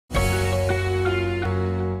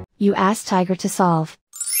You ask Tiger to solve.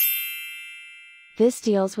 This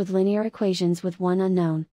deals with linear equations with one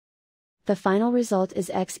unknown. The final result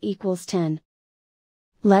is x equals 10.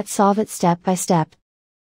 Let's solve it step by step.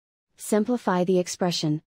 Simplify the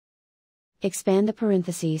expression. Expand the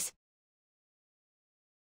parentheses.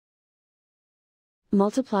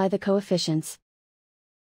 Multiply the coefficients.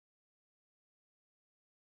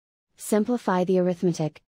 Simplify the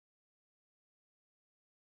arithmetic.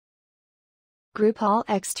 Group all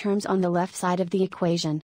x terms on the left side of the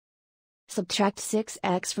equation. Subtract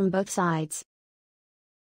 6x from both sides.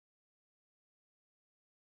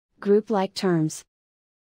 Group like terms.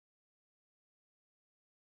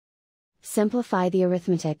 Simplify the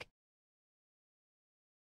arithmetic.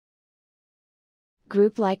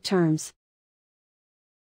 Group like terms.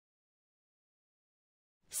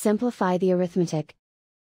 Simplify the arithmetic.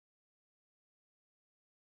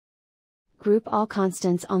 Group all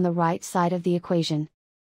constants on the right side of the equation.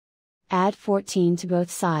 Add 14 to both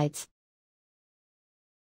sides.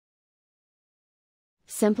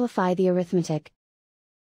 Simplify the arithmetic.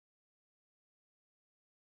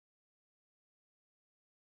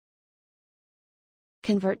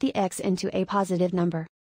 Convert the x into a positive number.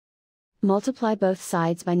 Multiply both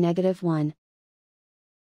sides by -1.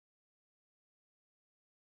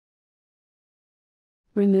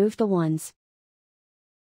 Remove the ones.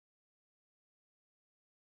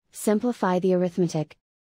 Simplify the arithmetic.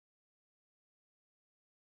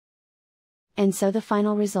 And so the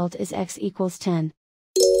final result is x equals 10.